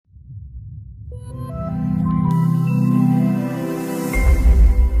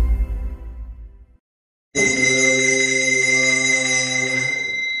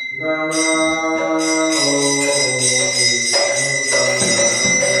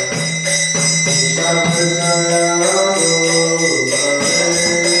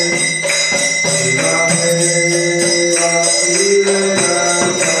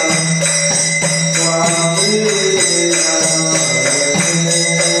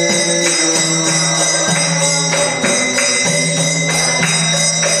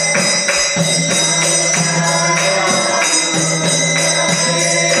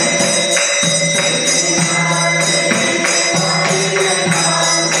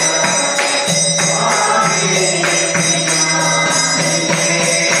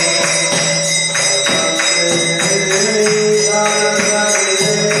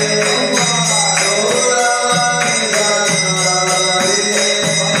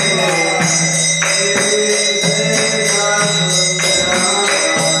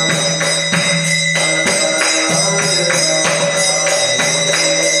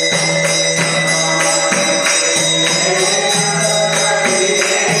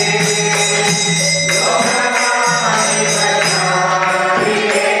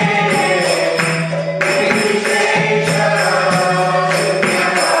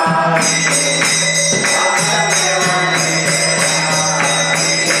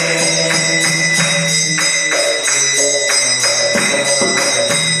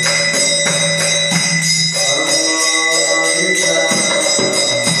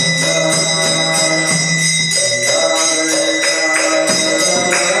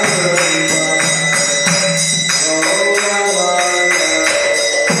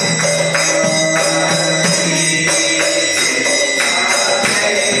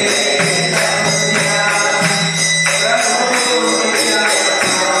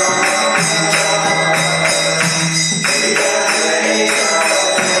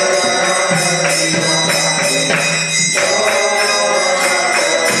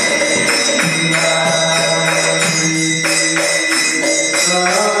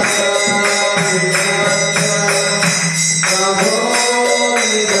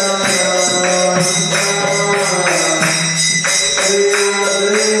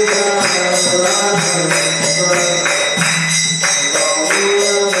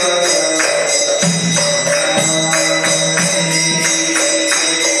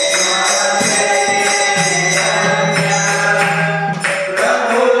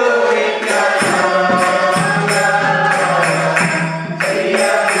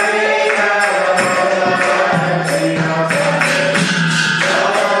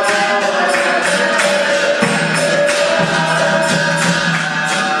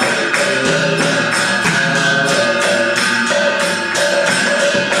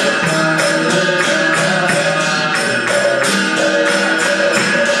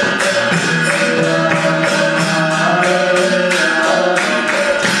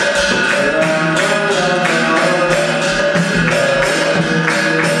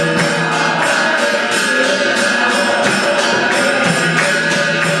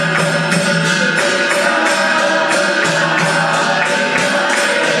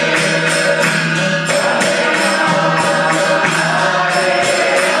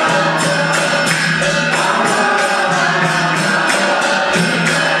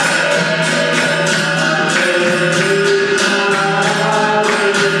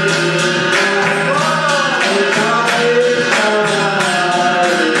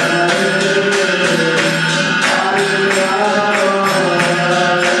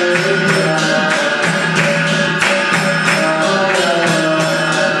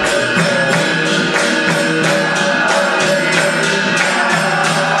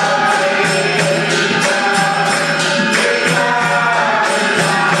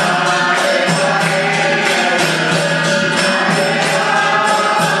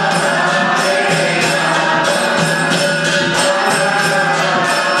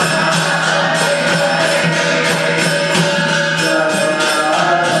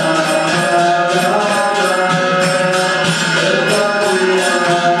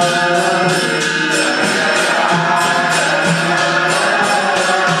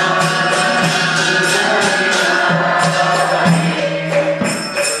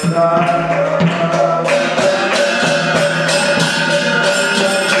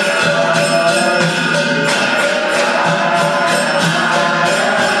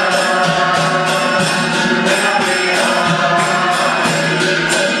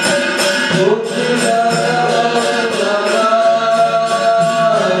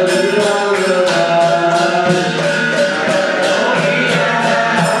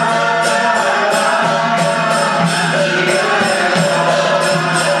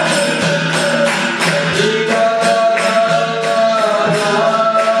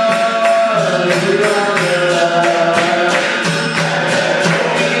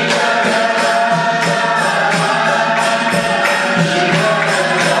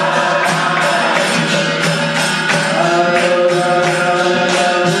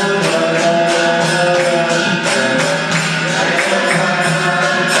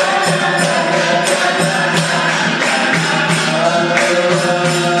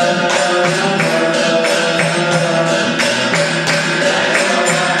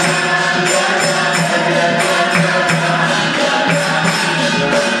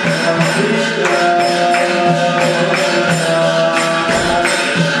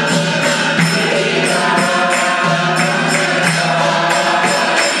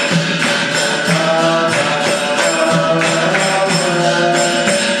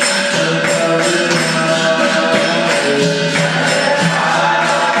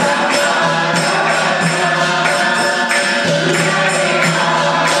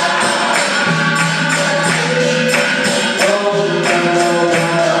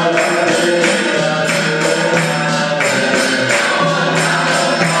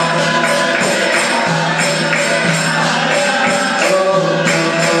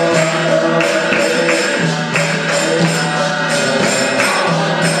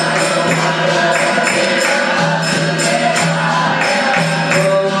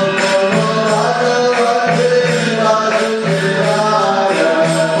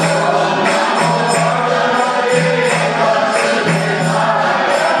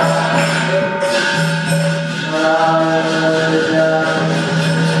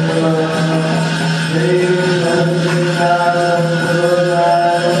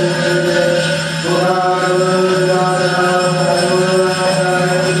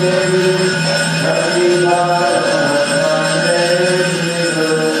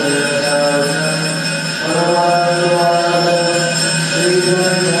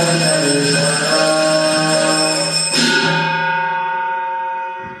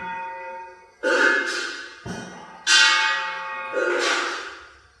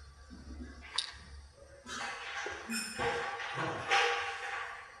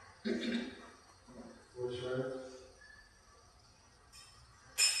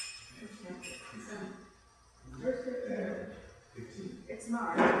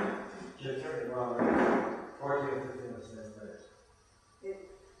smart. Just took it wrong. 14 and 15 was the same place.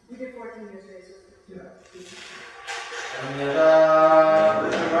 You did 14 yesterday, so yeah.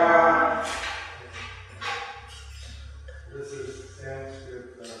 This is Sanskrit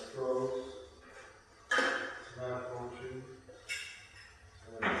prose. It's not poetry.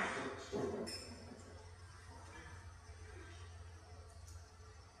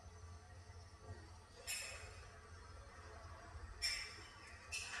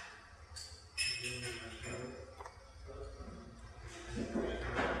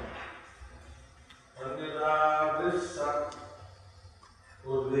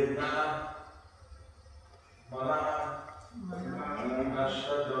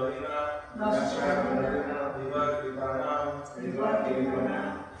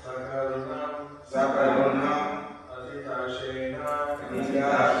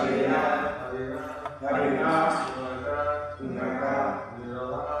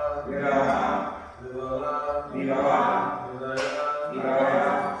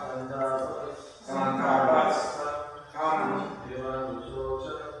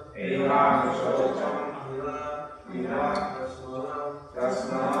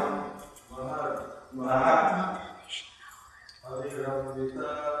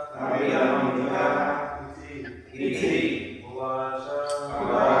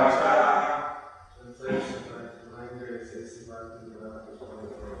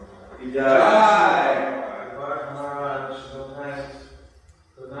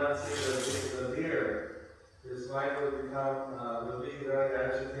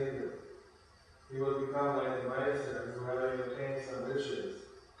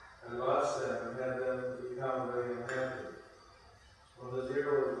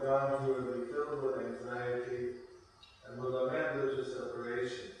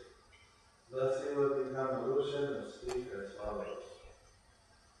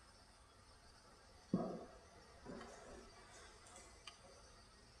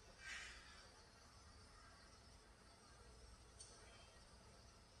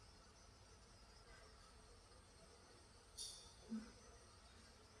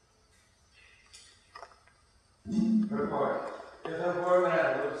 Report. If a poor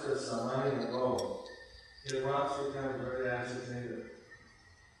man looks at some money and gold, he at once becomes very agitated.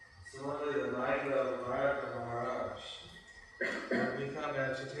 Similarly, the mind of Bharata Maharaj would become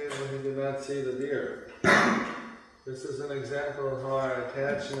agitated when he did not see the deer. This is an example of how our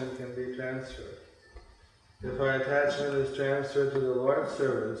attachment can be transferred. If our attachment is transferred to the Lord's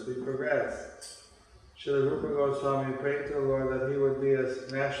service, we progress. Srila Rupa Goswami prayed to the Lord that he would be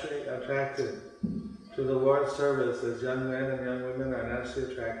as naturally attracted to the Lord's service as young men and young women are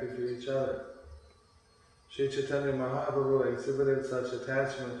naturally attracted to each other. Sri Chaitanya Mahaprabhu exhibited such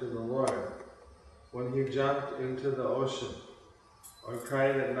attachment to the Lord when he jumped into the ocean or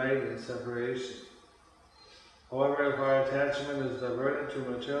cried at night in separation. However, if our attachment is diverted to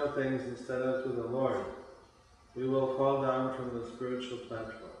material things instead of to the Lord, we will fall down from the spiritual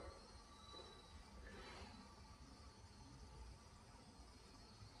platform.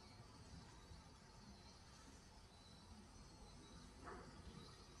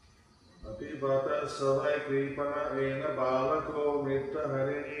 Bhata savai kripana ena balako mitra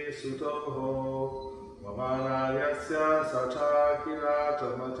harini sutoho vamanayasya satha kirata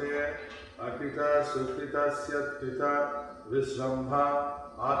mate akita sukritasya pita visrambha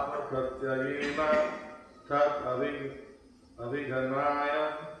atma pratyayena tat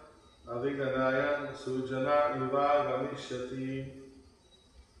aviganayan sujana iva gamishyati.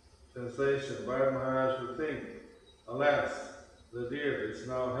 Translation: Bharat Maharaj would think, alas, the deer is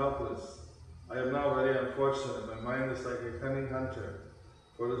now helpless. I am now very unfortunate. My mind is like a cunning hunter,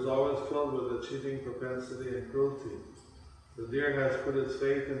 for it is always filled with a cheating propensity and cruelty. The deer has put its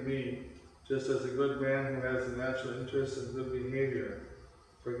faith in me, just as a good man who has a natural interest in good behavior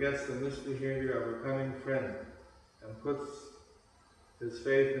forgets the misbehavior of a cunning friend and puts his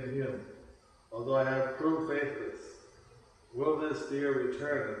faith in him. Although I have proved faithless, will this deer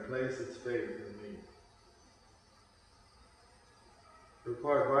return and place its faith in me?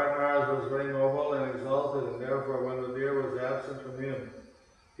 Report: Bharat Maharaj was very noble and exalted, and therefore when the deer was absent from him,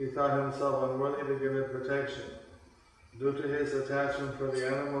 he thought himself unworthy to give it protection. Due to his attachment for the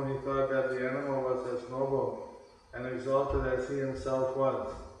animal, he thought that the animal was as noble and exalted as he himself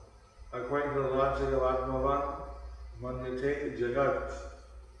was. According to the logic of Atmavan, Manyate Jagat,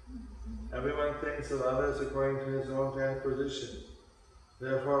 everyone thinks of others according to his own position.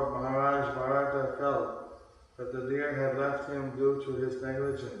 Therefore, Maharaj Bharata felt that the deer had left him due to his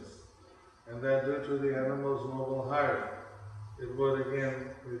negligence, and that due to the animal's noble heart, it would again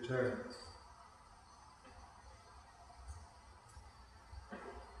return.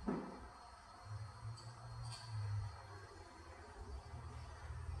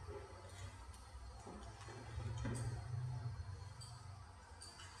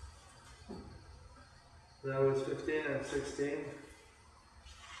 That was 15 and 16.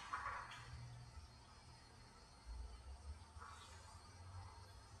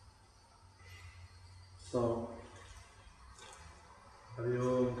 So, Hari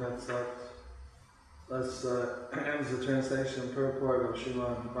Om Tat Sat. Let's end the translation and purport of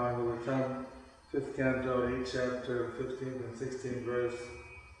Śrīmad Bhāgavatam, 5th canto, 8th chapter, 15th and 16th verse,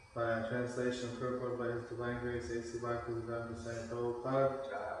 by a translation and purport by His Divine Grace, A.C. Bhaktivedanta Swami Prabhupada,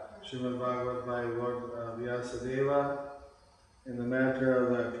 Śrīmad Bhāgavatam by Lord Vyasadeva, in the matter of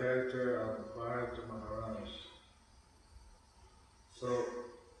the character of Bharata Maharaj. So,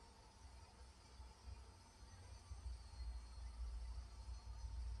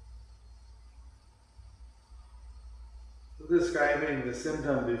 describing the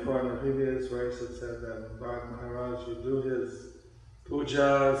symptom before in the previous verse, it said that when Bharata Maharaj would do his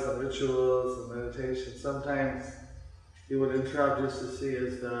pujas and rituals and meditation, sometimes he would interrupt just to see,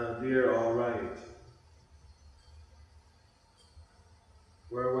 is the deer all right?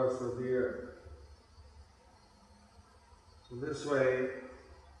 Where was the deer? So this way,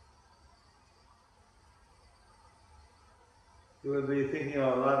 he would be thinking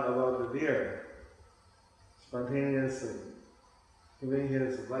a lot about the deer, spontaneously, giving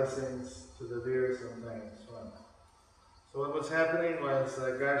his blessings to the deer sometimes. So what was happening was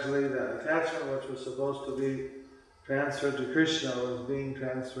gradually the attachment which was supposed to be transferred to Krishna was being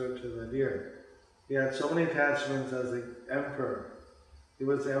transferred to the deer. He had so many attachments as the emperor. He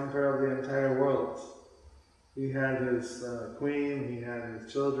was the emperor of the entire world. He had his queen, he had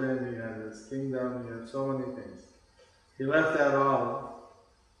his children, he had his kingdom, he had so many things. He left that all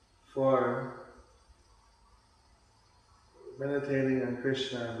for meditating on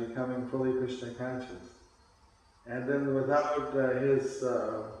Krishna and becoming fully Krishna conscious. And then without his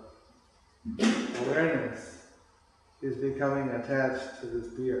awareness, he's becoming attached to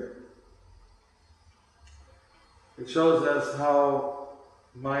this deer. It shows us how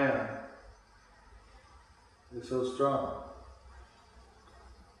Maya is so strong,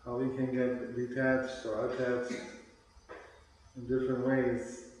 how we can get detached or attached in different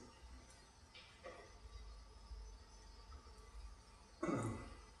ways.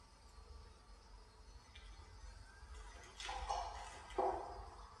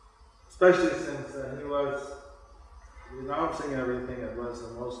 Especially since he was renouncing everything that was the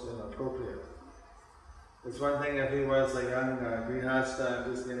most inappropriate. It's one thing if he was a young grihasta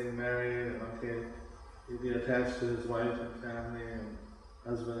just getting married, and okay, he'd be attached to his wife and family and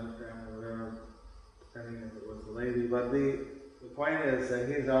husband and family, whatever, depending if it was a lady. But the point is that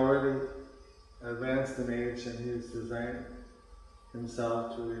he's already advanced in age and he's designed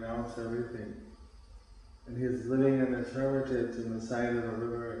himself to renounce everything. And he's living in this hermitage in the side of a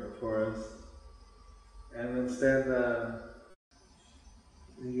river in a forest. And instead,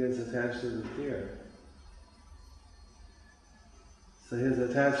 he gets attached to the deer. So his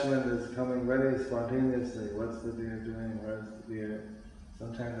attachment is coming very spontaneously. What's the deer doing? Where's the deer?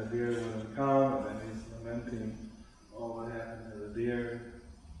 Sometimes the deer wouldn't come, and then he's lamenting, oh, what happened to the deer?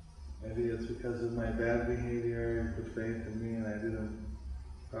 Maybe it's because of my bad behavior, you put faith in me and I didn't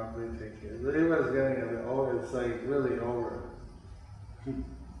properly take care. He was getting a bit over, it's like really over the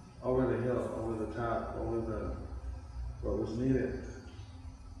hill, over the top, over what was needed.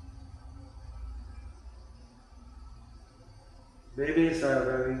 Babies are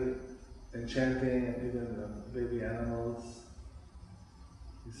very enchanting, and even baby animals.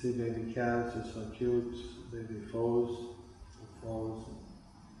 You see baby cats are so cute, baby foals.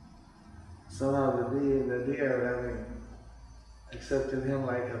 Somehow the deer having accepted him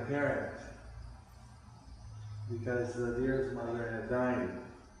like a parent, because the deer's mother had died.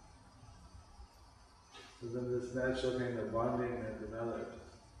 So then this natural kind of bonding had developed,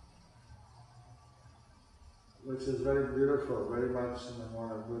 which is very beautiful, very much in the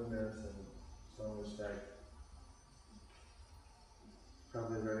mode of goodness and some respect.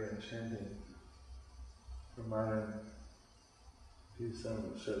 Probably very enchanting for modern,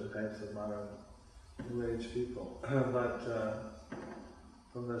 some certain types of modern New Age people. But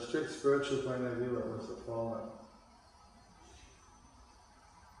from the strict spiritual point of view, it was a fallen.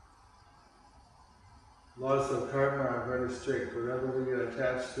 Laws of karma are very strict. Whatever we get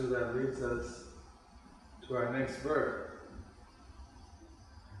attached to, that leads us to our next birth.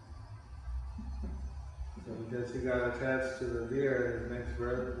 So because he got attached to the deer, his next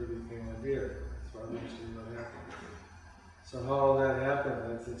birth he became a deer. That's what eventually what happened. So how all that happened,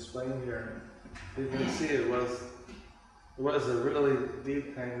 that's explained here. You can see it was a really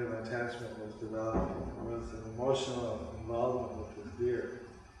deep kind of attachment was developed. It was an emotional involvement with his deer.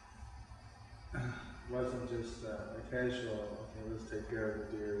 It wasn't just a casual, okay, let's take care of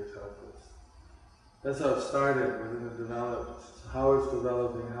the deer, it's helpless. That's how it started, within it developed, how it's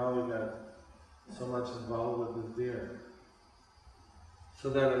developing, how we got so much involved with this deer. So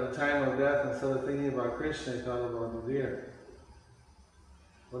that at the time of death, instead of thinking about Krishna, he thought about the deer.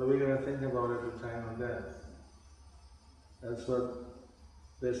 What are we going to think about at the time of death? That's what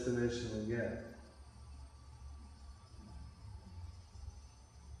destination we get.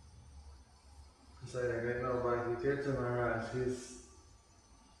 It's like, I know Bhakti Maharaj, he's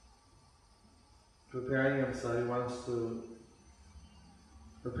preparing himself, he wants to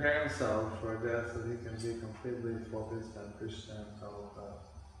prepare himself for death so he can be completely focused on Krishna and Prabhupada.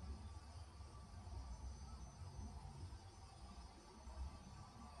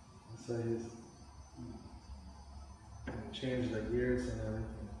 So he's changed the gears and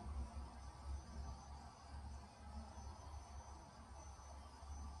everything.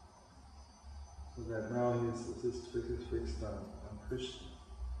 So that now he's just fixed on Krishna.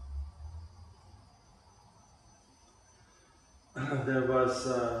 There was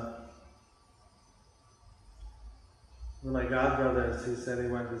one of my godbrothers, he said he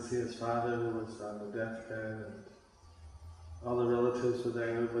went to see his father who was on the deathbed, and all the relatives were there,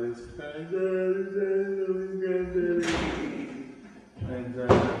 everybody's crying, Daddy,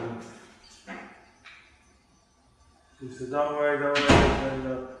 and he said, don't worry,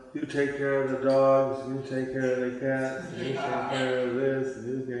 and, you take care of the dogs, you take care of the cats, and you take care of this, and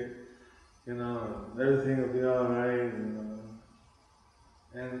you take, everything will be alright,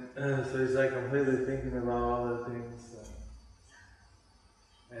 and so he's like completely thinking about all the things.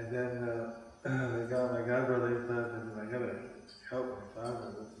 And then my godbrother thought, I gotta help my father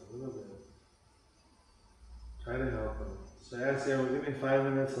just a little bit. Try to help him. So I asked him, give me 5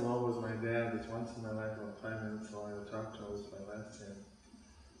 minutes alone with my dad. Just once in my life, about 5 minutes alone to talk to him. It was my last chance.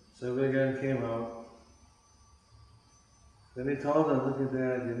 So everybody again came out. Then he told him, look at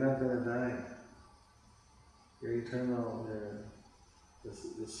Dad, you're not gonna die. You're eternal,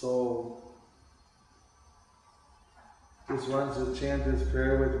 the soul just wants to chant this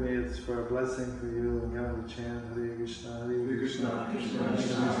prayer with me. It's for a blessing for you. And now we chant Hare Krishna, Hare Krishna, Krishna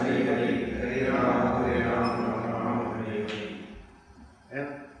Krishna, Hare Hare, Hare Rama, Hare Rama, Hare Hare. And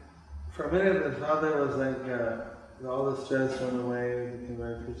for a minute, the father was like, all the stress went away. He became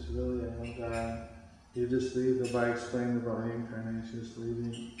very peaceful. Really, I won't die. You just leave by explaining about reincarnation, just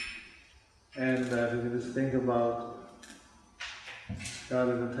leaving. And you can just think about God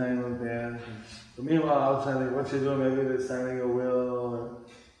at the time of death. But meanwhile, outside, what you're doing, maybe they're signing a will, or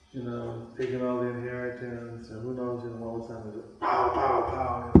taking all the inheritance, or who knows, what was happening. Pow, pow,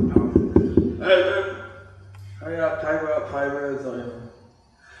 pow, pow. Hey, hurry up, time up, 5 minutes, or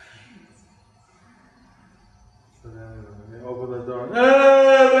So then they open the door.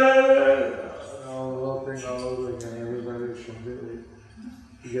 All the whole thing all over again. Everybody's completely.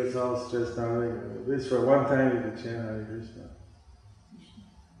 He gets all stressed out again. At least for one time, you can chant Hare Krishna.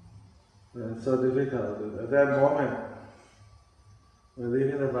 And it's so difficult. At that moment, when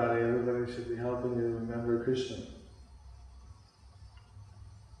leaving the body, everybody should be helping you remember Krishna.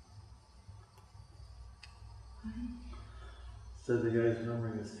 So the guy's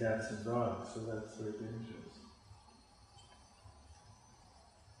remembering his cats and dogs, so that's very dangerous.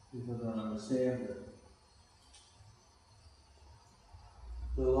 People don't understand that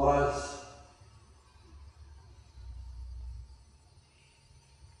the laws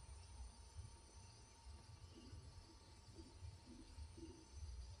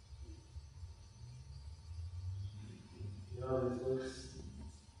these books,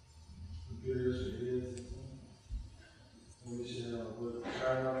 computers are idiots, and we should have a book,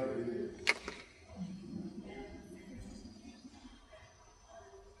 Karma for Idiots.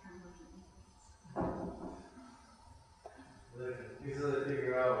 Easily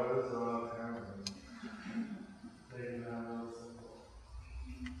figure out what is the law of karma. Make it not real simple.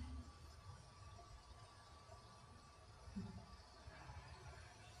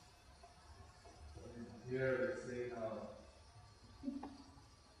 Here we see how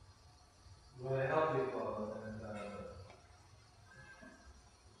when I help people and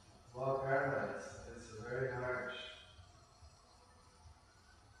law of karma, it's a very harsh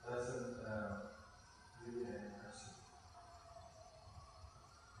lesson really mercy.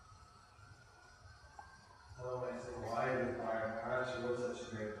 Someone might say, why did Maharaj was such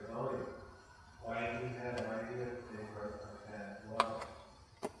a great devotee? Why did he have favor like that? Well,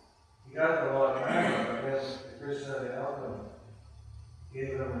 he got the law of karma, but then Krishna to help him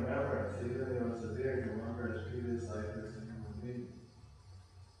gave him remembrance. Even if it was a deer, he remembered his previous life as a human being.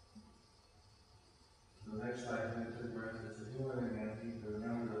 So the next time he took birth as a human again, he could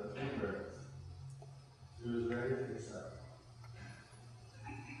remember the 3 births. He was ready to accept.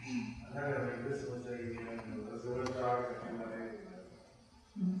 I'm not going to make this mistake again. Let's go and talk to somebody.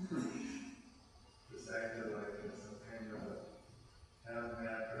 Just acted like some kind of a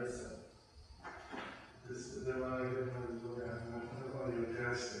half-mad person. Just didn't want to get into the book. I don't want to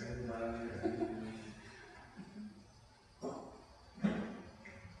attach to anybody.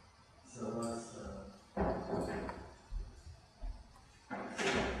 So let's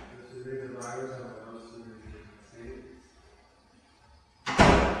read the Bhāgavatam and those two states.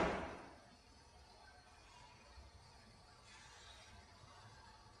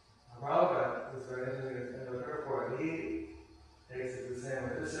 Prabhupada is very interesting in the purport. He takes it the same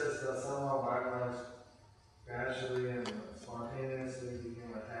way. This is somehow Bhagavan gradually and spontaneously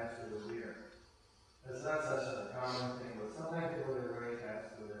became attached to the deer. It's not such a common thing, but sometimes people get very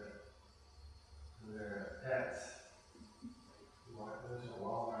attached to their pets. You walk into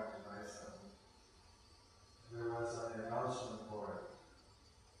Walmart to buy something. There was an announcement board.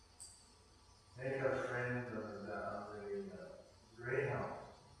 Make a friend of the greyhound.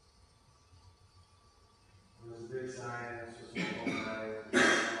 There was a big sign, it's just a whole guy with a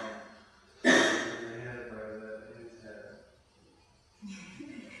greyhound. They had it by his head.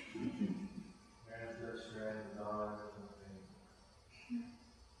 And dog or something.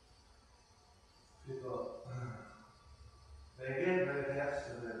 People, they get very attached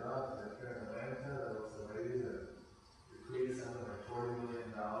to their dogs. Like in Atlanta, there was a lady that bequeathed something like $40 million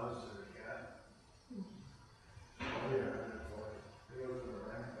to her cat. Oh yeah, it was in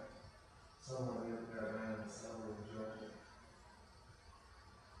Atlanta. Someone lived there around the suburb of Georgia.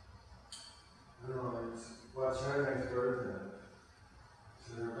 I don't know, what's her next birthday? So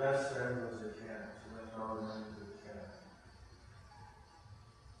her best friend was her cat. She left all the money to the cat.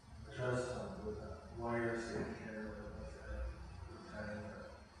 A trust fund with a wires taken care of it.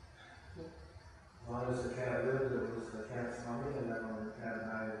 As long as the cat lived, it was the cat's money, and then when the cat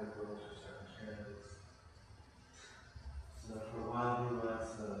died, it would go to certain charities. So for a while,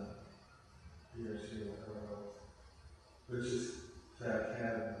 he or she was the richest fat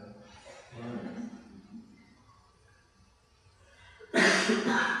cat in the world.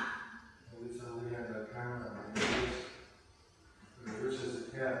 At least we had that camera. The richest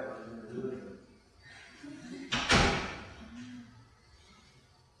cat, what can you do with it?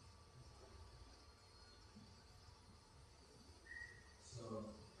 So,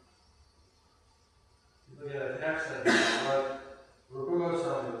 people get attached to that. What Rupa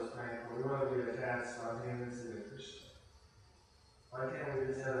Goswami was praying for, we want to be attached spontaneously to Krishna. Why can't we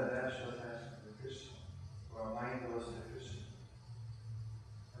just have a natural attachment to Krishna? Or our mind goes to Krishna.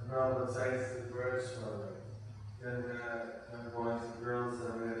 And Prabhupada cites the verse for young boys and girls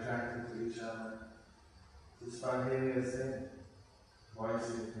that are attracted to each other. It's a spontaneous thing. Boy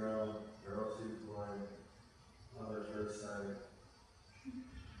sees girl, girl sees boy, love at first sight.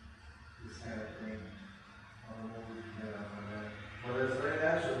 This kind of thing. But it's very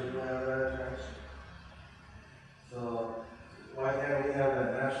natural, people have that attraction. So, why can't we have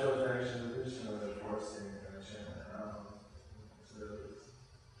that natural attraction to Krishna without forcing attraction?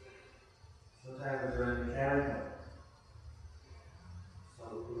 Sometimes it's very mechanical. So,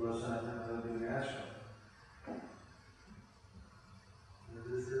 sometimes it'll be natural. And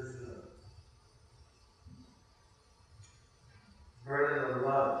this is the burden of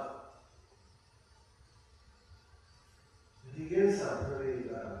love. He gives some pretty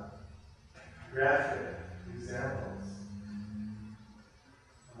graphic examples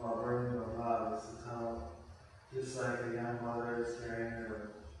about burden of love. This is how, just like a young mother is carrying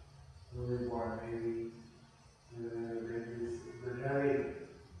her newly born baby, they're heavy,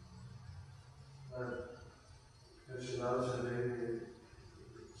 but because she loves her baby,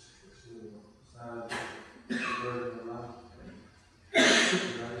 it's not a burden of love. She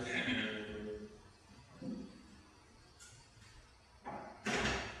loves her baby.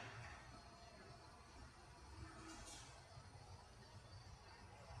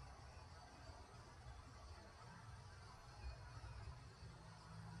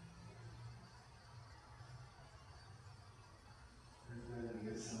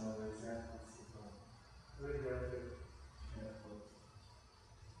 Some other examples of very graphic examples.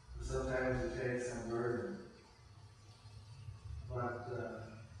 Sometimes it takes some burden, but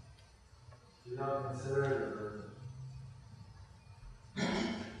you don't consider it a burden.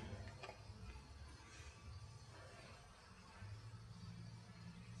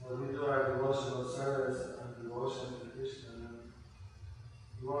 So we do our devotional service and devotion to Krishna, and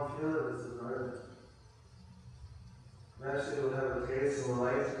you won't feel it as a burden. Eventually we'll have a case and we'll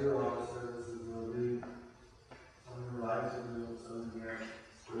like to do all the services, we'll be something we like to do, something we have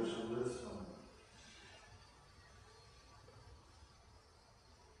spiritual bliss from.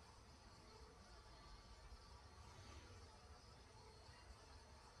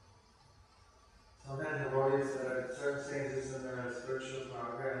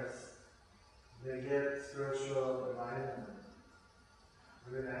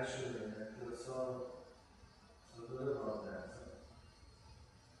 naturally, and I feel so good about that.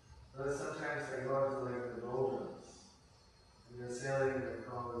 But sometimes I go into like the doldrums, and you're sailing in this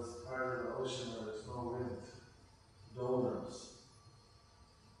part of the ocean where there's no wind. Doldrums.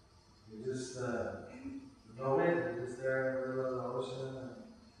 You just, no wind, you're just there in the middle of the ocean and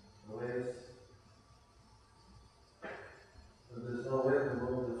the waves. But there's no wind to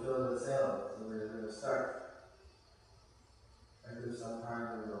move to fill the sail, so they're stuck. And there's some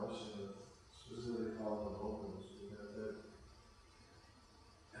part of the ocean that's specifically called the doldrums, because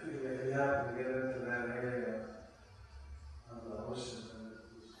if you happen to get into that area of the ocean, then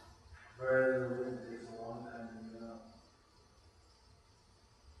it's very little wind, it takes a long time to get out.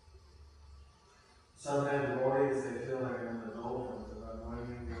 Sometimes devotees, they feel like I'm in the doldrums, if I'm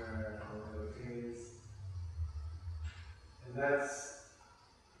going there, or in the caves. And that's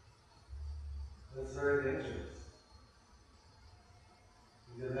very dangerous.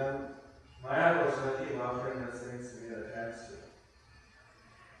 Because then my ego is going to keep offering us things to get attached to.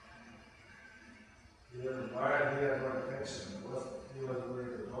 He wasn't blind, he had no attention. He wasn't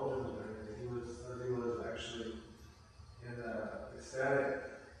really the doldrums or anything. He was actually in ecstatic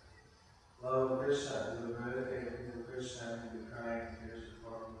love of Krishna. He was meditating to Krishna, and he'd be crying tears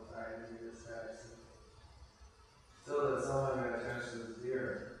before him with eyes, he'd be ecstatic. So that someone got attached to his deer,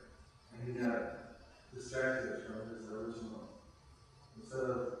 and he got distracted from his original. Instead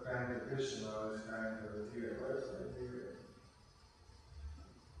of crying to Krishna, I was crying for the deer. Where's my deer?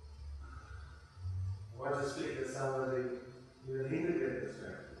 I want to speak to somebody, you need to get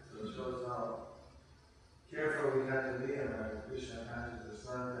distracted. So it shows how careful we have to be in our Krishna consciousness. It's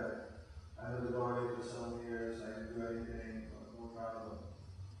not that I've been devotee for so many years, I can do anything, no problem.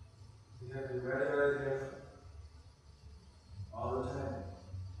 You have to be very, very careful. All the time.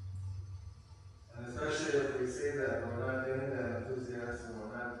 And especially if we say that we're not getting that enthusiasm,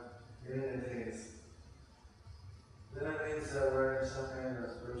 we're not getting a taste, then it means that we're in some kind of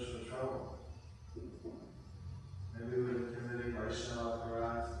spiritual trouble. Maybe we've been committing Vaishnava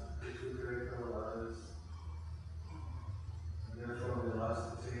paras, we're too critical of others, and therefore we lost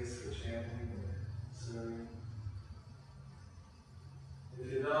the taste for chanting and serving. If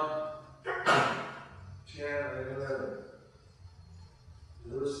you don't chant regularly, you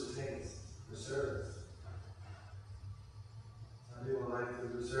lose the taste for service. Some people like to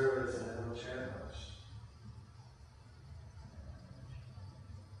do service and they don't chant much.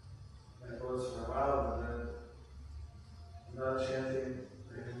 That goes for a while, but then without chanting,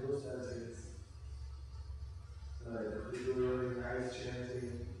 they can lose that taste. So if we do really nice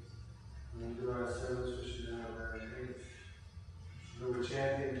chanting, when we do our service, we should have our taste. If we're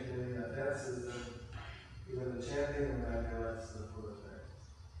chanting, committing offenses, then even the chanting will not give us the full effect.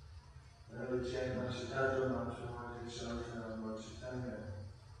 Whenever we chant Manchitadra, Manchitadra, Manchitadra, Manchitadra,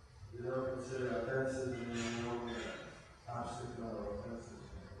 we don't consider offenses and we know the obstacle or offenses.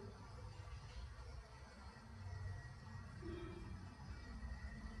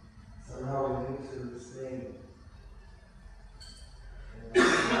 Somehow we need to stay in a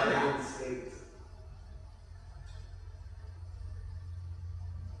enlightened state.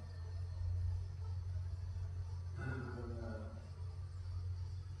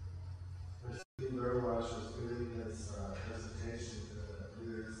 Burwash was giving his presentation to the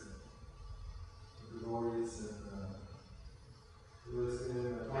leaders and devotees, and he was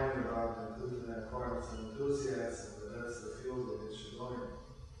giving a point about the importance of enthusiasm, that that's the fuel that we should learn.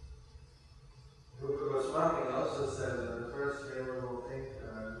 Rupa Goswami also said that the first favorable thing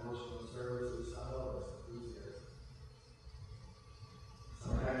devotional service is somehow is enthusiasm.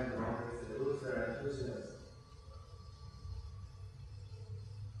 Sometimes devotees, they lose their enthusiasm.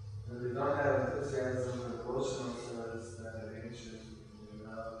 If we don't have enthusiasm for devotional service, then it anxious, we can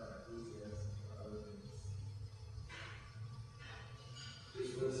develop enthusiasm for other things.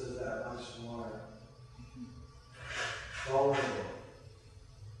 Which puts us that much more vulnerable.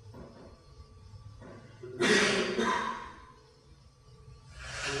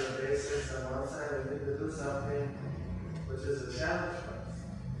 To the basics, on one side, we need to do something which is a challenge for us.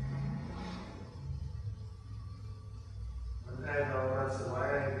 One time, I once said, why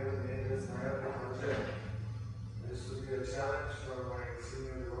are you doing this and that project? This would be a challenge for my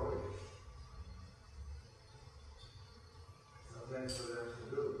senior devotees. Something for them to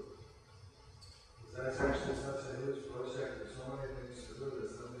do. Because that's actually such a huge project. There's so many things to do.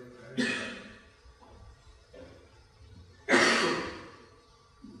 There's something for everybody.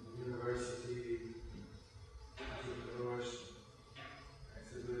 University, entrepreneurship,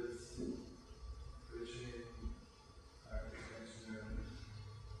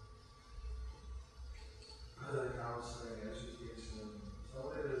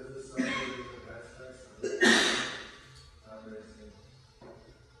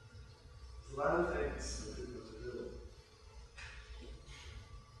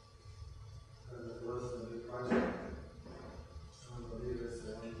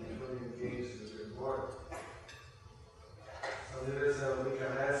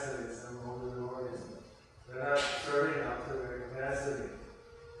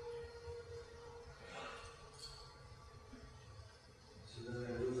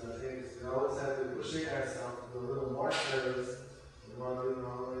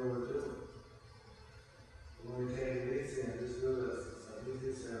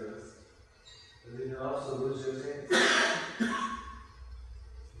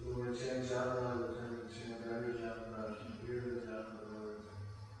 jhana, the term chant every jhana, hear the jhana words,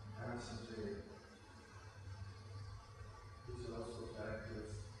 concentrate. These are also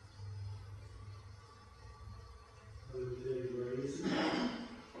factors. Oh,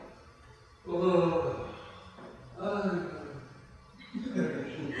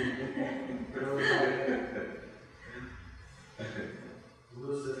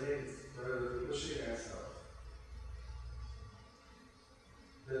 lose the taste, pushing ourselves.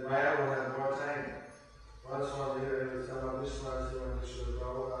 Then Maya will have more time. Once one year, it was about Vishwas, he went to show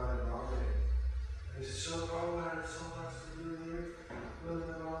Bhāgavatam and Bhāgavatam. And he said, show Bhāgavatam has so much to do here. Building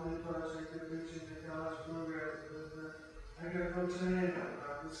the Bhāgavatam project, they're reaching the college programs. I got no time.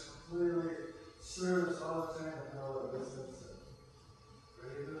 This completely serves all the time with all the business.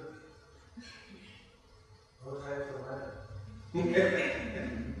 Very good. No time for Maya.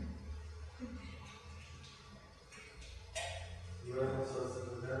 You are not so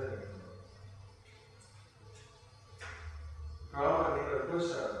sympathetic. Prabhupada needed to push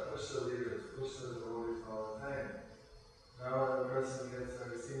the leaders, push the devotees all the time. Now when the person gets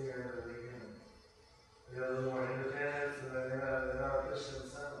very senior, they get a little more independence, and then they're not pushing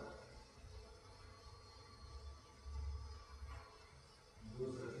themselves.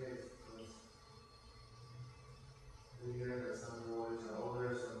 Lose their taste. You hear that some devotees are older,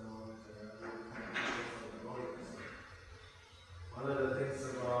 some devotees are younger. One of the things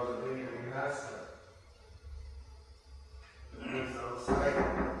about being a Vyasa is outside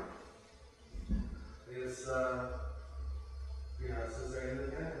is Vyasas are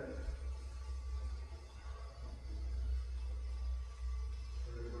independent.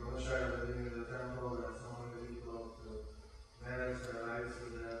 The brahmachari living in the temple, and so many people to manage their lives for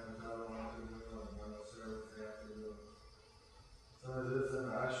them and tell them what to do and what service they have to do. Someone who lives in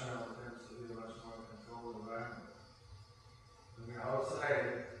the ashram tends to be a much more controlled environment. When you're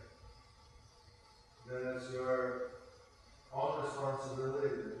outside, then it's your own responsibility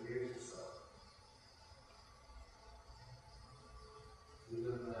to engage yourself.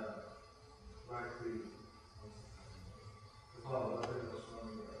 Even like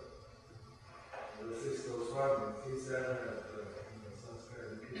the six Goswamis, he said that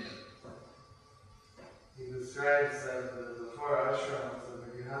he describes that the four ashrams, the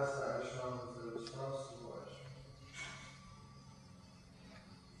Grihastha ashram is the responsible ashram.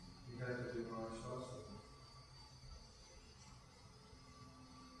 You have to be more responsible.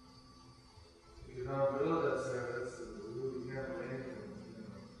 If you don't build that service, you can't blame them.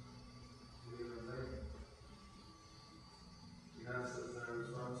 You can't blame them. Grihasthas are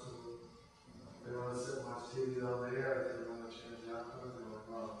responsible. They want to sit and watch TV all day, or if they want to change japa, they want to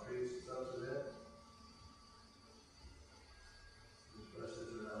go on a priest, it's up to them. Especially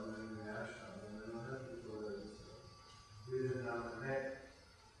if they're not living in the ashram, and they don't have people that breathing down the neck.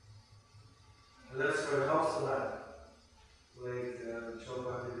 And that's where it helps a lot. Like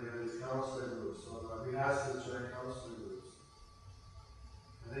Chopati, they have these counseling groups, so we have to join counseling groups.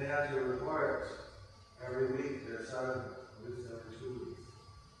 And they have to report every week their sadhana, at least every 2 weeks.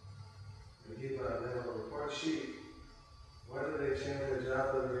 They keep they have a report sheet. Why do they change their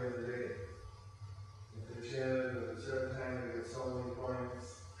japa during the day? If they chant it at a certain time, they get so many points.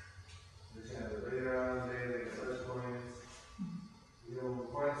 They chant it later on in the day, they get such points. You know,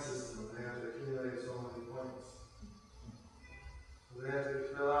 point system, they have to accumulate so many points. So they have to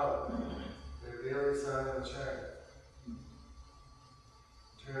fill out their daily sadhana chart,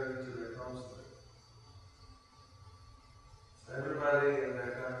 turn it into their counselor. So everybody in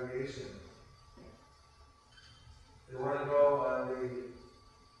their congregation, they want to go on the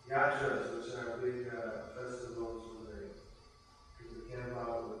yatras, which are big festivals where they camp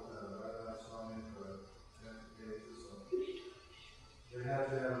out with Radha Swami for 10 days or so. They have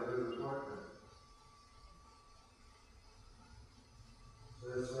to have a good report there. So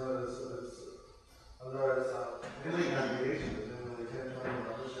it's one of those, otherwise, many congregations, only 10, 20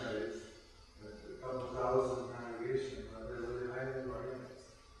 brahmacharis, a couple thousand congregations, but they're really highly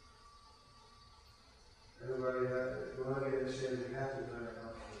organized. Everybody if you want to get initiated, you have to join a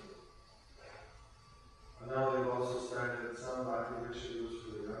council. And now they've also started some bhakti rituals for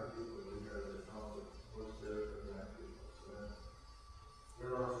the young people because they found it was there for the young people. So I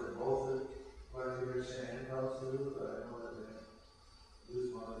don't know if they're both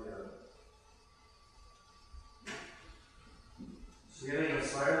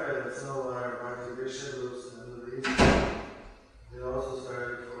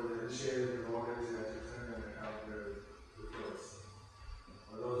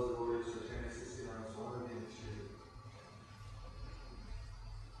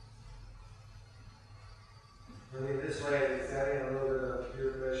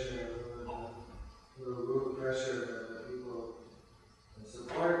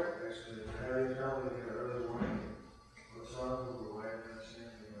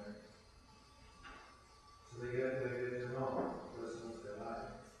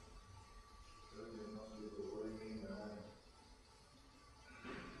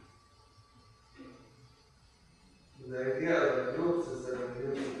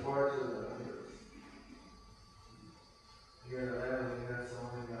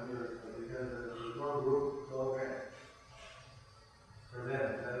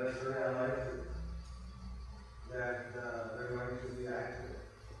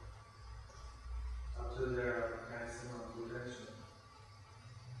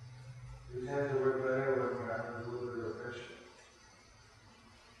We tend to work better when we're having a little bit of pressure.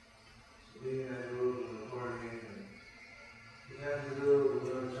 So being in a group and recording, and we tend to do, we're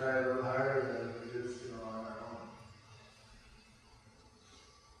going to try a little harder than if we just, on our own.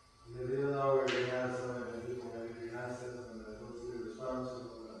 Because even though we're going to have so many people maybe be assets and they're supposed to be responsible,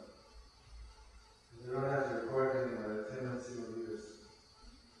 we don't have to record anyway, the tendency will be this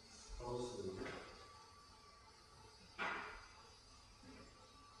supposed to.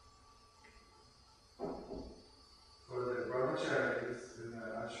 For the brahmacharis in the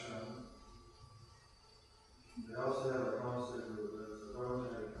ashram, they also have a council group, there's a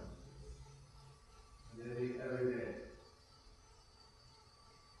brahmachari council. And they meet every day.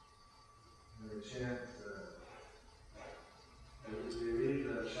 And they chant, they read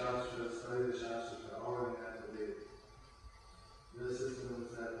the shastras, study the shastras for hour and a half a day. This system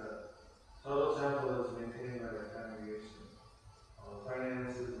is that the total temple is maintained by the congregation. All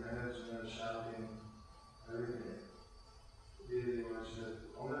finances, management, shopping, everything. Deity worship.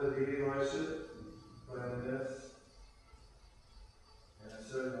 Only the deity worship, cleanliness, and a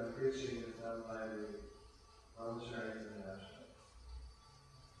certain preaching is done by the brahmacharis and the ashrams.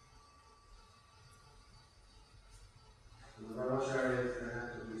 So the brahmacharis, they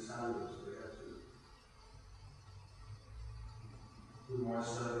have to be sadhus, they have to do more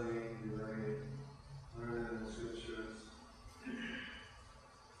studying, be very learned in the scriptures.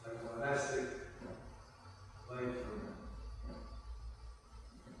 It's like a monastic life for them.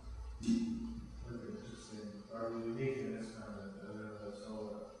 Really interesting, or unique in this concept, I don't know if that's all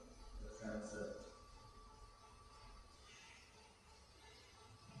this concept.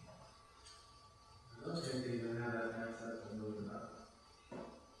 I don't think they even have that concept in moving up.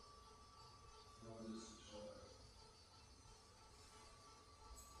 Someone just show us.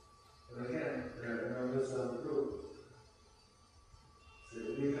 But again, they're members of the group. See,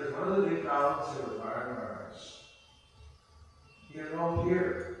 because one of the big problems here with Bhāgavatam Maharaj, he had no peer.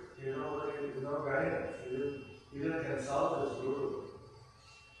 He had no guidance. He didn't consult his guru.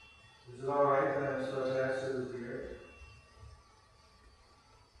 Is it alright that I'm so attached to this deer?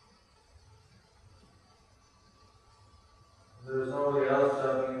 There was nobody else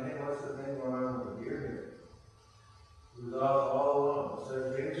jumping in. Hey, what's the thing going on with the deer here? He was off all alone. So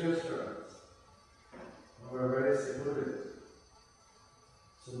it's dangerous for us. And we're very secluded.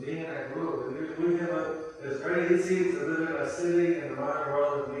 So being in a group, we can look, it's very easy to live in a city in the modern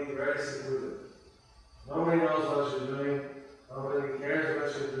world and being very secluded. Nobody knows what you're doing. Nobody cares what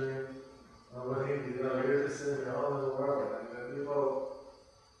you're doing. Nobody, you're just in your own little world. And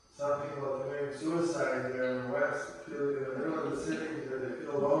some people committing suicide here in the West feel in the middle of the city because they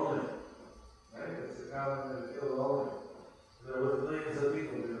feel lonely. Right? It's a common, they feel lonely. They're with millions of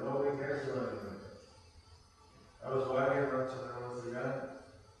people, nobody cares about anything. I was walking once when I was a young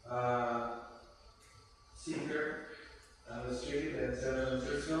seeker on the street in San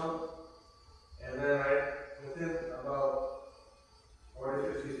Francisco, and then within about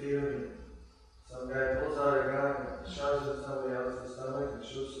 40, 50 feet of me, some guy pulls out a gun and shoves it in somebody else's stomach and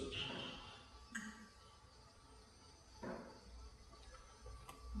shoots it.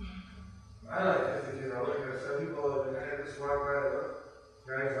 I like 50 feet. I look at some people, and I just walk by, look,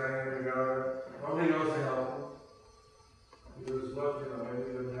 guys lying in the ground. Nobody goes to help him. He was looking,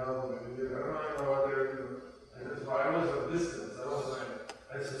 maybe he didn't help him, maybe he didn't. I don't even know what they were doing. I was at a distance.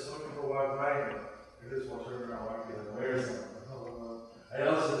 I said, some people walk by him. I just walked around walking away or something. I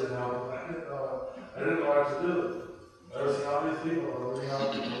also didn't help him. I didn't know what to do. I was seeing all these people, nobody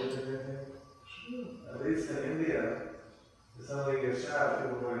helped him, nobody did anything. At least in India, if somebody gets shot,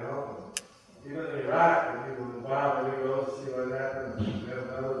 people go to help him. Even in Iraq, when people would bomb, we go to see what happened, and we have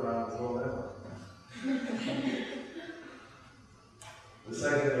another bomb to go in. The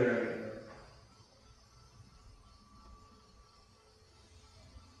secondary.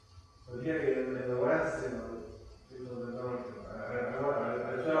 But here in the West, people don't know.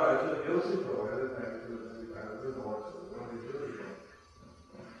 I feel guilty for it. I didn't know what to do.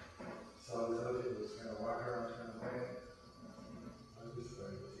 So these other people just kind of walk around kind of way. I'm just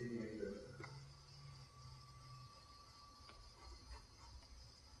like eating it.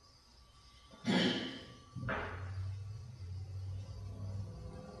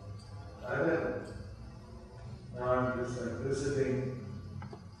 Now I'm just like visiting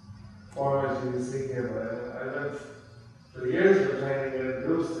farmers you was thinking about. I've been for years been trying to get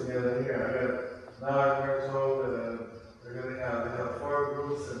groups together here. Now I'm told that they're going to have 4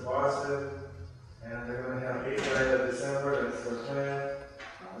 groups in Boston, and they're going to have 8 by December. That's their plan.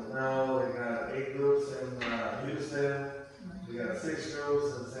 And now they got 8 groups in Houston. They got 6 groups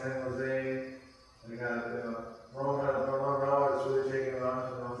in San Jose. They got Rome, it's really taking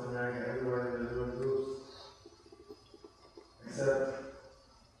off in North America.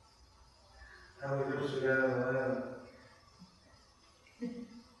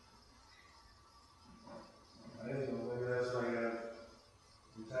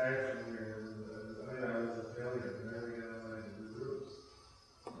 retired from here, and I was a failure, but never get anybody to do groups.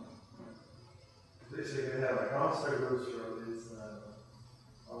 At least you can have like counselor groups for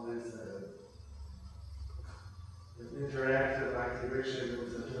all these interactive activation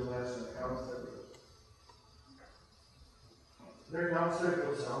groups that do less than counselor groups. Their counselor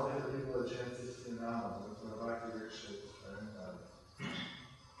groups are only for people with chances to know, with activations and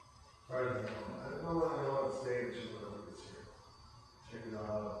part of the I don't know what stage of the work is here. Check it all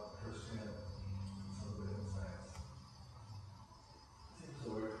out firsthand. Some of the insights. Seems to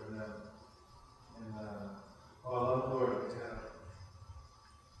work for them. And Lord,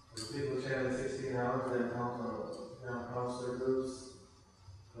 the people chanting 16 hours, they come from counselor groups,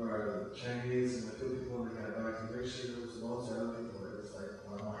 or Chinese, and the two people that got activation groups, and most other people that it's like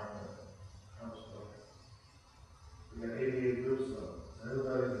 1 hour counselor. We got 88 groups though.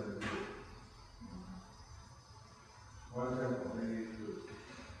 Everybody's in a group. One temple, 88 groups.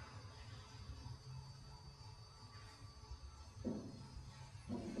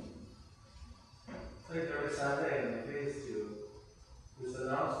 I think every Sunday in the feast you just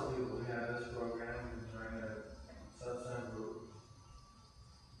announce to people we have this program and join a satsang group.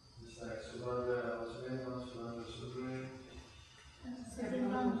 Just like Subhadra, what's her name? Subhadra Sundari?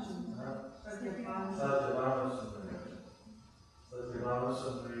 Satyabhama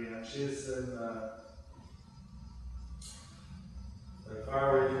Sundari, and she's in like far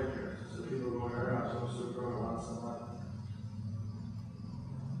away from here, so people go to her house once a month.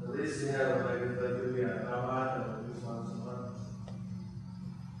 At least you have like if you have Bhāgavatam at least once a month.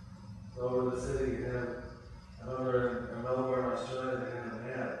 So over the city you have in Melbourne, Australia, they have a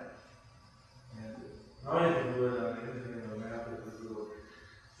map. And now you can do it on the internet, a map with a little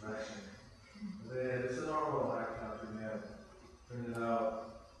flashing. It's a normal backcountry map printed out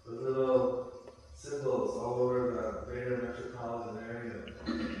with little symbols all over the greater metropolitan area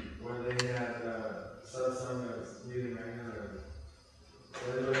where they had satsang meeting regularly. So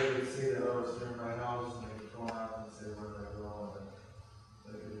everybody could see that I was near my house and they could phone out and say where they're going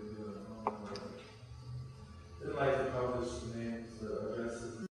and they could do it phone number. Didn't like to publish the names, the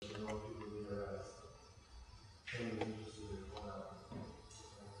addresses, so no people leave their ass. Someone was interested in phone out.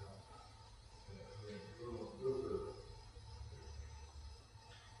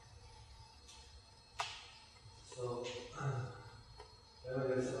 So, then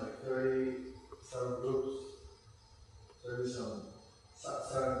we get some like 30 some groups, 30 some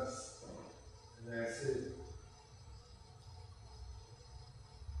satsangs in their city.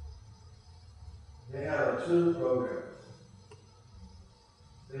 They have 2 programs.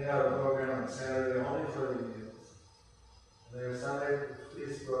 They have a program on Saturday only for the Indians. And their Sunday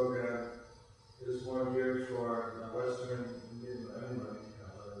feast program is more geared for the Western Indian, anybody,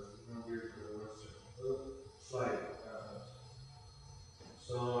 it's more geared for the Western. Slight.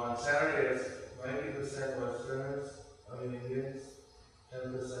 So on Saturday it's 90% Westerners, Indians, 10%,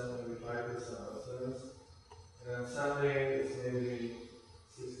 maybe 5% Westerners. And on Sunday it's maybe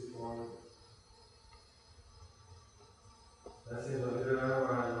 60-40. That seems like if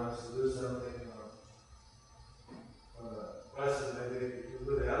everyone wants to do something on the Western, maybe if you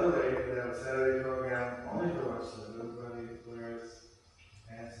do the other way, you could have a Saturday program only for Western. Everybody wears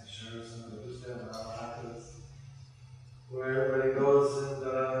pants and shirts and they just have alpacas, where everybody goes and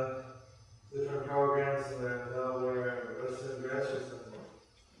different programs and they'll wear Western dress or something.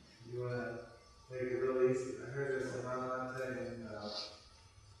 You want to make it really easy. I heard this in Manhattan in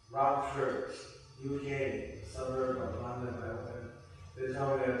Rockford, UK, suburb of London. They tell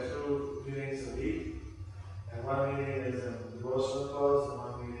me they have 2 meetings a week, and one meeting is in devotional clothes and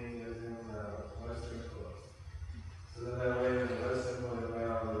one meeting is in Western clothes. So then that way in the Western clothes they wear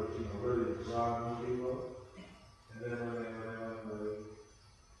all the really raw new people, and then when they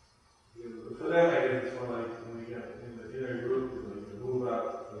for them I guess it's more like when we get in the inner group, you can move up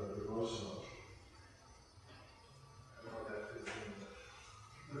the devotional. I don't know what that fits in,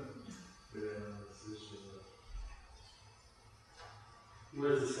 but this issue. He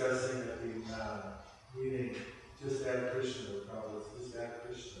was discussing at the meeting, just add Krishna, the problem is just add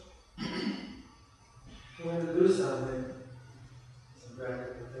Krishna. We're going to do something, some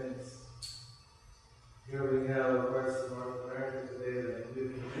practical things. Here we have parts of North America today, the Indian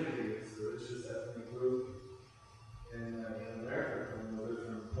community is the richest ethnic group in America from the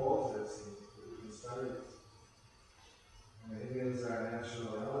different polls that see, different studies. And the Indians are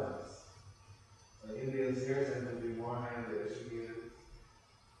natural allies. The Indians here tend to be more highly educated.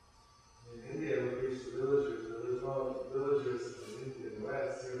 In India, we reach the villagers, but there's no villagers in India. In the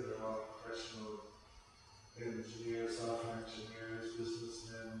West, here they're all professional engineers, software engineers,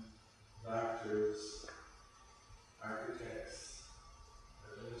 businessmen, doctors, architects,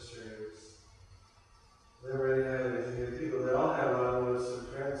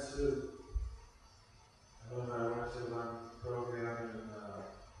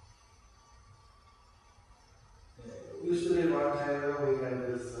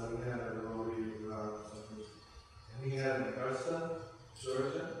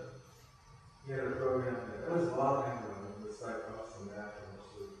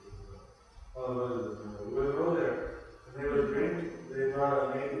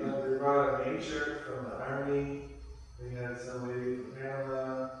 brought a major from the army. They had somebody from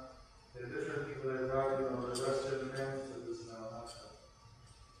Panama. They had different people that brought, their Western friends to this Nalhaka.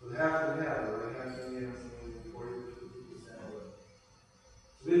 But half and half, like half Indians and maybe 40 to 50%.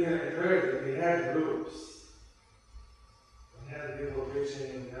 So we can encourage that we had groups. We had people preaching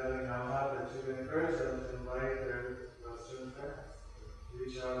and having Nalhaka to encourage them to invite their Western friends.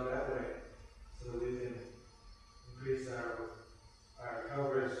 Reach out that way so that we can increase our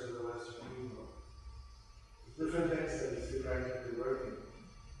coverage to the Western people. Different things that we see practically working.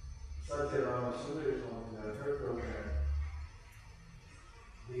 Satya Ramasundari told me that her program,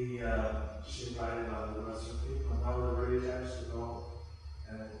 she invited a lot of the Western people, and now we're really attached to go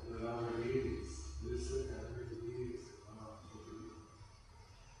and with other deities. We just sit there and hear the deities that come out to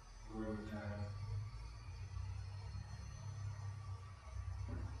the word of time.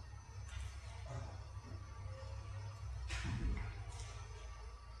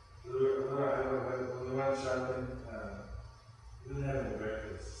 When we went shopping, we didn't have any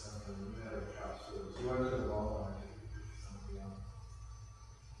breakfast or something, we didn't have a couch food. So we went to the Walmart to pick something up.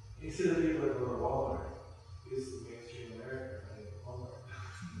 You see the people that go to Walmart, this is mainstream America, right? Walmart.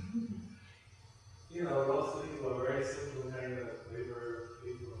 Most of the people are very simple kind of labor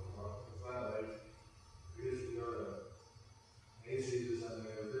people. It's not like we used to go to Macy's or something,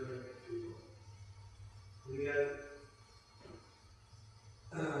 they were different people. We had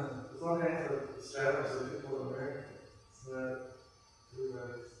there's all kinds of strategies of people in America. It's not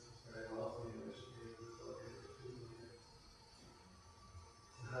everybody's very wealthy and educated. There's all kinds of people here.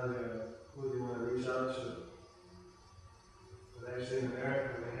 So who do you want to reach out to? But actually in America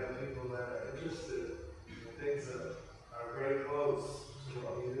we have people that are interested in things that are very close to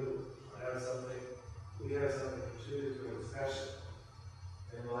what we do. We have something to contribute to a discussion.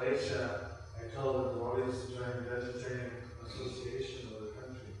 In Malaysia, I told the devotees to join the Vegetarian Association of the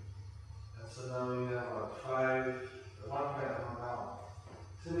country. And so now we have about 1 plant, 1 hour.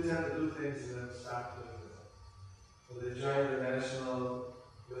 So we tend to do things and then stop doing them. So they joined the National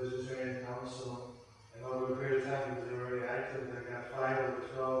Vegetarian Council, and over a period of time, because they were very active, they got 5 of the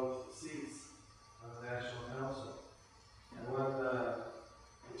 12 seats on the National Council. And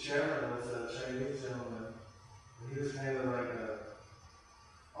the chairman was a Chinese gentleman, and he was kind of like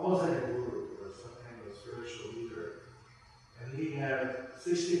almost like a guru or some kind of spiritual leader. And he had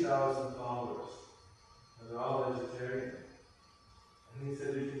 60,000 followers, and they're all vegetarian. And he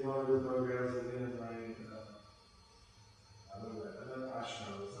said, if you want to do programs again in my, I don't know,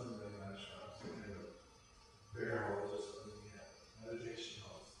 ashram or something like an ashram, some kind of prayer halls or something, meditation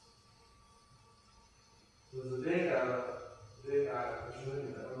halls. So it was a big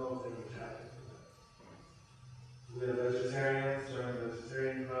opportunity. I don't know if they were tapping for that. So we have vegetarians, joining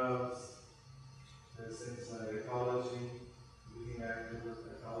vegetarian clubs. There's things like ecology, looking active with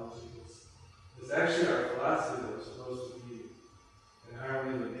ecology. It's actually our philosophy that we're supposed to be in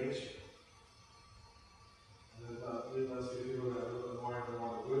harmony with nature. And we must be people that look more and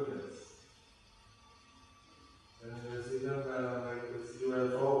more goodness. And there's even like this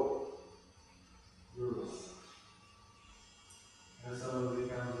UFO groups. And someone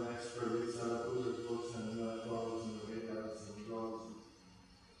becomes an expert, reads Buddhist books and UFOs and the Vedas and drones.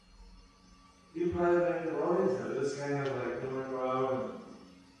 You probably make the devotees have this kind of like go out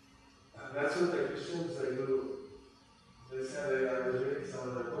and that's what the Christians they do. They send, I was reading some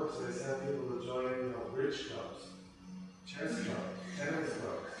of their books, they send people to join, bridge clubs, chess clubs, tennis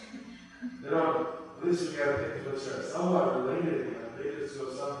clubs. They don't, at least we got things which are somewhat related, they just do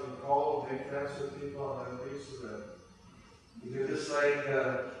something cold, make friends with people, and then preach to them. You can just like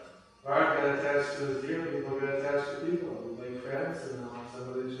Bart got attached to his deer, people get attached to people. You make friends, and when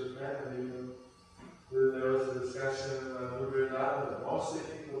somebody's your friend, and you can. There was a discussion in Bhāgavatam that mostly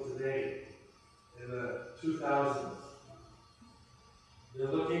people today, in the 2000s,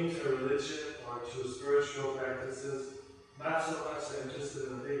 they're looking to religion or to spiritual practices, not so much interested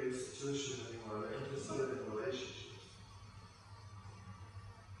in a big institution anymore, they're interested in relationships.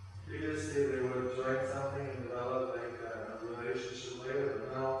 Previously they would join something and develop like a relationship later,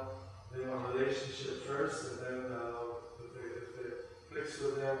 but now they want a relationship first, and then if it clicks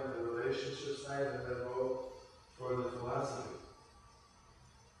with them in the relationship side, and then go for the philosophy.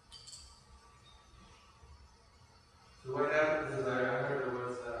 So what happens is I heard there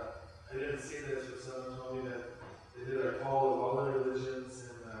was, I didn't see this, but someone told me that they did a poll of all the religions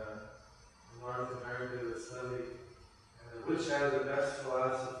in North America that studied, and which had the best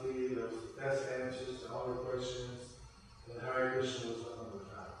philosophy, the best answers to all the questions, and Hare Krishna was one of the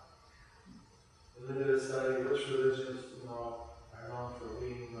top. And they did a study which religions, are known for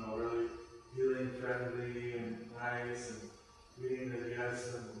being, really healing, friendly, and nice, and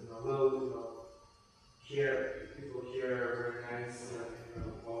nice and people here are very nice and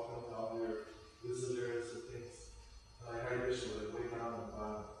welcome all your visitors and things. Like Hare Krishna would way down the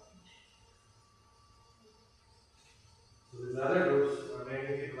bottom. So these other groups are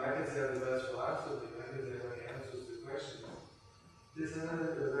making people, I can say, have the best philosophy, I can say have the answers to questions. This and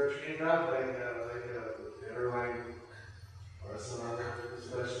that, they're trained up like a airline or some other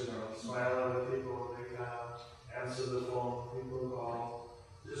profession, smile at the people, they come, answer the phone, people call,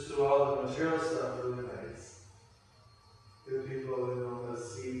 just do all the material stuff really nice. Give people, the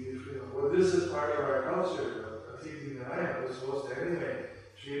seat, well, this is part of our culture. Atiti Vinaya, we're supposed to anyway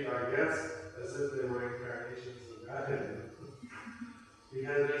treat our guests as if they were incarnations of Godhead.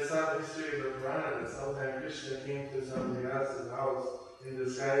 Because there's some history in the Purana that sometime Krishna came to somebody else's house in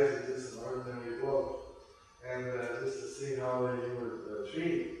disguise as just an ordinary boat, and just to see how they would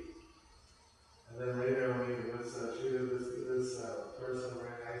treat. And then later when he was treated this person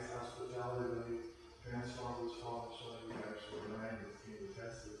very nice hospitality, then he transformed his form and showing the actual mind as being the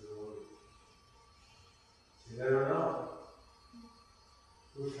test of the Lord. You never know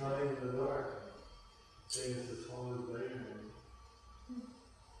who's coming in the door, saying it's his phone is there and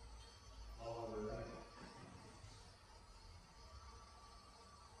all of the night.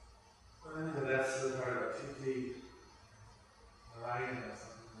 Well, that's the part of Titi Narayana,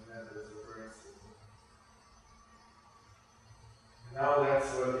 something like that is referring to. And now that's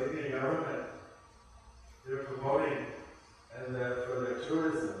what the Indian government, they're promoting, and for their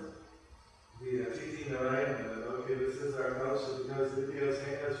tourism, the Titi Narayana, that okay, this is our culture because India is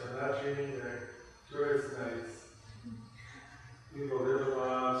famous for not treating their tourists nice. People rip them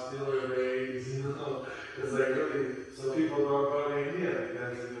off, steal their bags, it's like really, so people don't go to India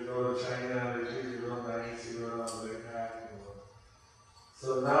because if you go to China, they treat you real nice, you go on the big pack, So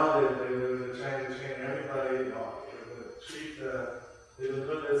now they're trying to train everybody, they've been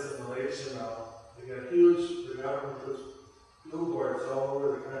doing this in Malaysia now. They got the government puts billboards all over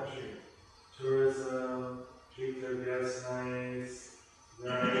the country. Tourism, treat their guests nice,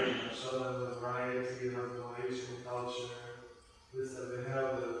 show them the variety of Malaysian culture. They have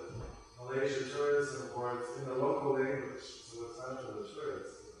the Malaysian tourism boards in the local language, so it's not for the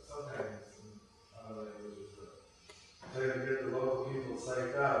tourists. Sometimes in other languages, but try to get the local people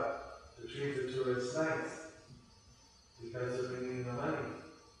psyched up to treat the tourists nice because they're bringing the money.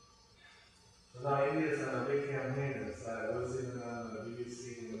 So now India's on a big campaign. It was even on the BBC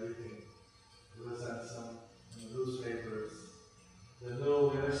and everything. It was on some newspapers. The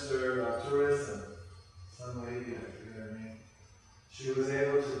new minister of tourism, some lady, I forget her name, she was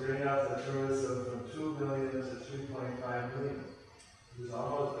able to bring up the tourism from 2 million to 3.5 million. It was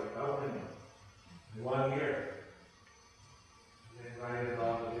almost like doubling it in 1 year. They invited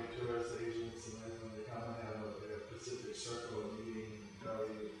all the big tourist agents, and then when they come and have a Pacific Circle meeting in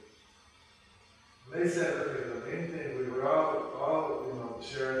Delhi. They said, okay, the main thing, we were all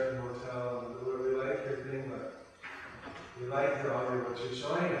Sheraton Hotel, and we like your thing, but we like all what you're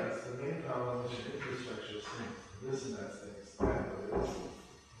showing us. The main problem is your infrastructure things, this and that things.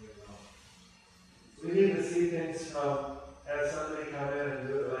 We need to see things from, have somebody come in and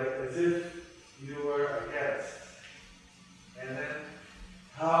do it like as if you were a guest. And then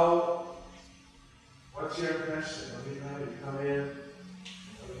what's your impression? Every time you come in,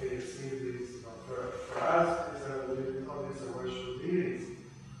 okay, you see these, for us, these are worship meetings.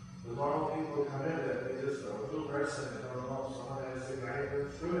 The normal people come in and they just, a new person, they don't know, someone has to guide them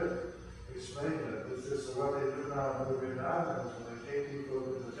through it, explain it. This is what they do now in the Vrindavans when they take people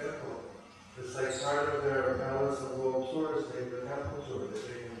to the temple. It's like part of their Palace of Gold tours, they take the temple tour. They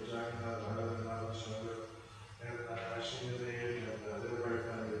take them to Jagannath, Bhāgavatam, and Śrīmad, and they're very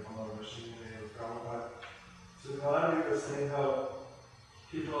friendly, they call them Śrīmad, Prabhupada. So a lot of people saying how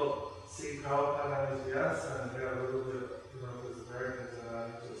people see Prabhupada on his vyasa and they have a little bit, because Americans are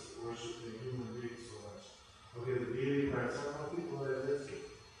not just worshiping human beings so much. Okay, the deity part, some people are this.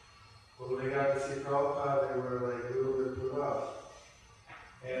 But when they got to see Prabhupada, they were like a little bit put off.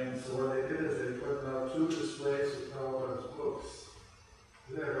 And so what they did is they put now 2 displays of Prabhupada's books.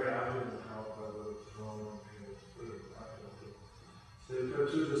 They're very often in Prabhupada, but it's normal and it's pretty popular. So they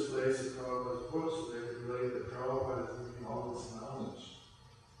put 2 displays of Prabhupada's books so they could relate that Prabhupada is giving all this knowledge.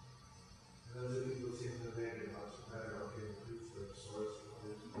 And as the people seem to make it much better, okay, it's the source of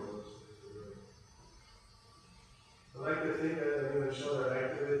his books. I like to think that I'm going to show that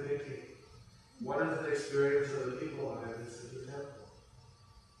actively thinking. What is the experience of the people when they visit the temple?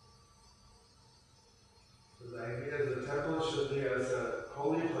 So the idea is the temple should be as a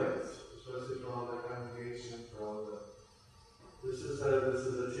holy place, especially for all the congregation, for all the. This is a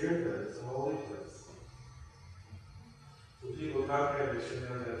tirtha, it's a holy place. So people come they should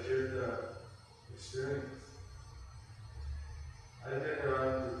have that Tirtha experience. I've been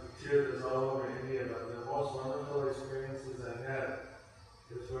around the Tirthas all over India, but the most wonderful experiences I had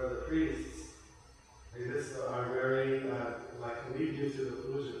is where the priests, are very, lead you to the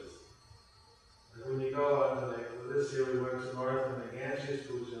pujas. Like when you go on, this year we went to North and the Ganges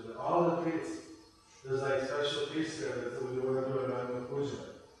puja, but all the priests, there's special priests there that we want to do another puja.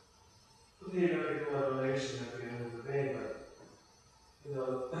 You're going to do a donation at the end of the day, but,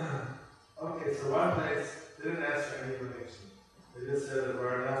 okay, so one place, they didn't ask for any donation. They just said that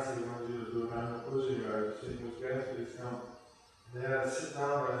Varanasi wanted you to do another puja yard, so you please come. And they had to sit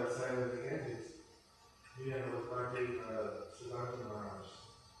down by the side of the Ganges. Me and with Bhakti Siddhartha Maharaj.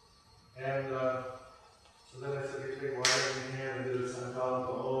 And so then I said, take water in your hand and do the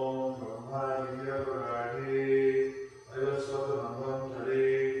Sankalpa Om, Brahma, Vidya, Radhe, Ayosvata, Mangalam, Tari.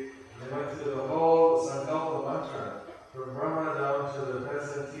 And they went through the whole Sankalpa mantra, from Brahma down to the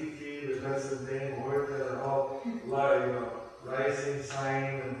present Titi, the present name, Murta, the whole rising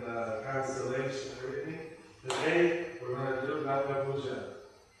sign and constellation, everything. Today, we're going to do Ganga Puja.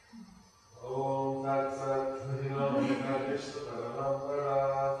 Om Tat Sat, Vishnu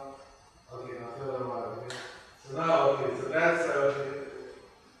Paramapara. Okay, now fill it out. Okay? So now, so that's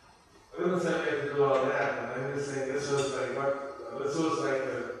I wouldn't say we have to do all that, but I'm just saying this was like a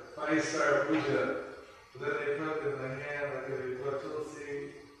 5-star puja. But then they put in the hand, they put Tulsi,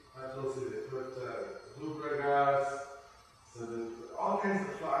 not Tulsi, they put Lubragas, so all kinds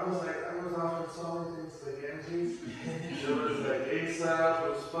of flowers. I was offered so many things to the Ganges. There was Esa,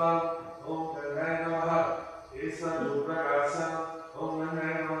 Puspa, Om Gangaya Namaha, Esa, Lubragasa, Om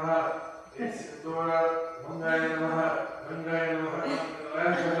Gangaya Namaha, Esa, Dora, Gangaya Namaha, Gangaya Namaha,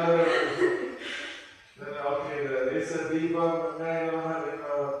 and another. Then, the Esa Diva, Gangaya Namaha, it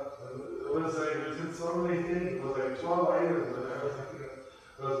was we did so many things, it was 12 items, and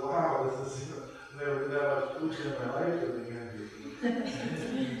I was wow, this is, never did that much puja in my life with the Ganges.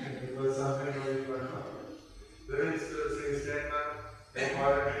 It was something really fun. Then he stood stand up, take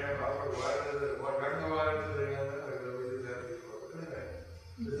water in your mouth, Ganga water to the end, we did that before. Anyway,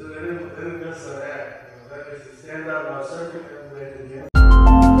 so they didn't miss that. That is to stand up on a circuit and make the game.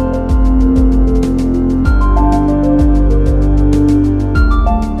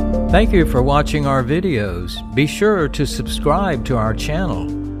 Thank you for watching our videos. Be sure to subscribe to our channel.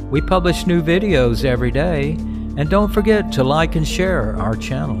 We publish new videos every day, and don't forget to like and share our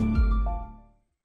channel.